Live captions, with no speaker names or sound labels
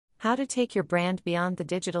How to take your brand beyond the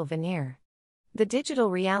digital veneer. The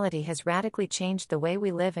digital reality has radically changed the way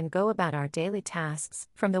we live and go about our daily tasks,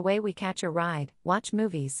 from the way we catch a ride, watch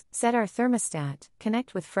movies, set our thermostat,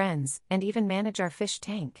 connect with friends, and even manage our fish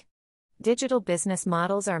tank. Digital business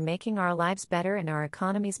models are making our lives better and our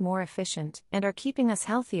economies more efficient, and are keeping us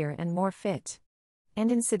healthier and more fit.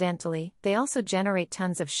 And incidentally, they also generate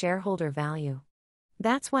tons of shareholder value.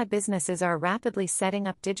 That's why businesses are rapidly setting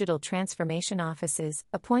up digital transformation offices,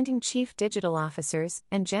 appointing chief digital officers,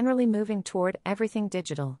 and generally moving toward everything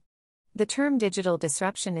digital. The term digital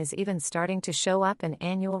disruption is even starting to show up in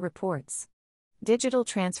annual reports. Digital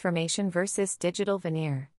transformation versus digital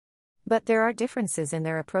veneer. But there are differences in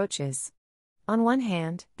their approaches. On one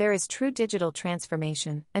hand, there is true digital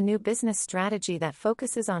transformation, a new business strategy that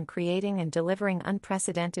focuses on creating and delivering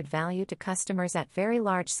unprecedented value to customers at very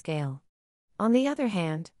large scale. On the other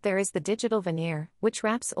hand, there is the digital veneer, which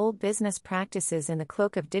wraps old business practices in the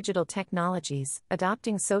cloak of digital technologies,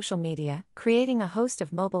 adopting social media, creating a host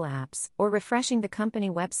of mobile apps, or refreshing the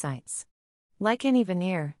company websites. Like any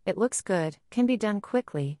veneer, it looks good, can be done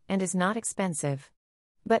quickly, and is not expensive.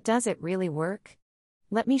 But does it really work?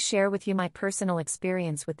 Let me share with you my personal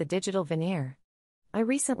experience with the digital veneer. I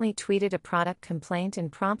recently tweeted a product complaint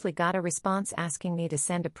and promptly got a response asking me to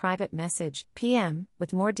send a private message, PM,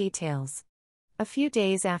 with more details. A few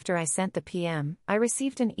days after I sent the PM, I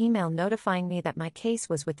received an email notifying me that my case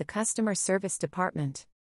was with the customer service department.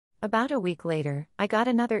 About a week later, I got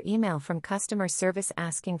another email from customer service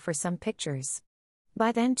asking for some pictures.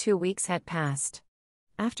 By then 2 weeks had passed.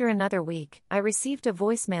 After another week, I received a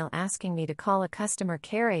voicemail asking me to call a customer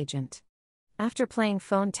care agent. After playing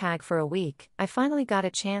phone tag for a week, I finally got a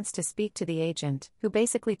chance to speak to the agent, who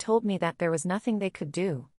basically told me that there was nothing they could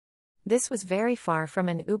do. This was very far from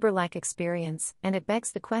an Uber-like experience, and it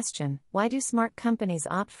begs the question, why do smart companies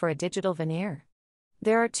opt for a digital veneer?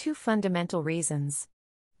 There are two fundamental reasons.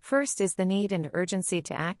 First is the need and urgency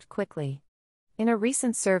to act quickly. In a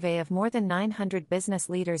recent survey of more than 900 business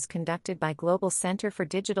leaders conducted by Global Center for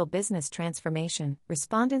Digital Business Transformation,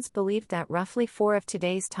 respondents believed that roughly 4 of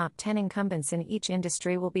today's top 10 incumbents in each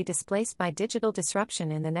industry will be displaced by digital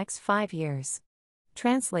disruption in the next 5 years.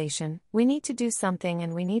 Translation: we need to do something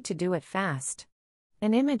and we need to do it fast.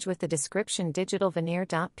 An image with the description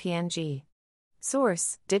digitalveneer.png.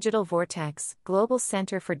 Source: Digital Vortex, Global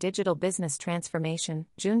Center for Digital Business Transformation,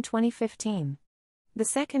 June 2015. The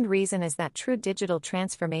second reason is that true digital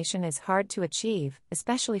transformation is hard to achieve,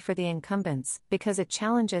 especially for the incumbents, because it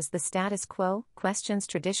challenges the status quo, questions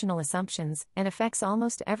traditional assumptions, and affects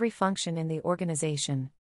almost every function in the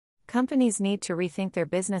organization. Companies need to rethink their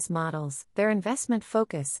business models, their investment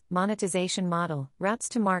focus, monetization model, routes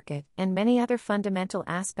to market, and many other fundamental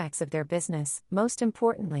aspects of their business, most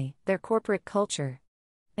importantly, their corporate culture.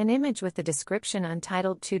 An image with the description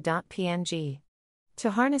untitled 2.png.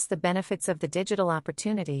 To harness the benefits of the digital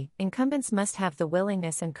opportunity, incumbents must have the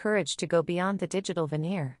willingness and courage to go beyond the digital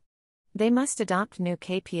veneer. They must adopt new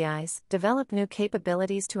KPIs, develop new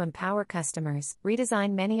capabilities to empower customers,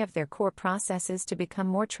 redesign many of their core processes to become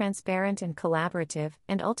more transparent and collaborative,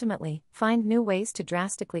 and ultimately, find new ways to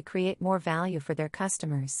drastically create more value for their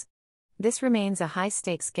customers. This remains a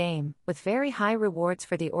high-stakes game, with very high rewards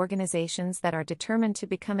for the organizations that are determined to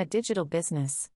become a digital business.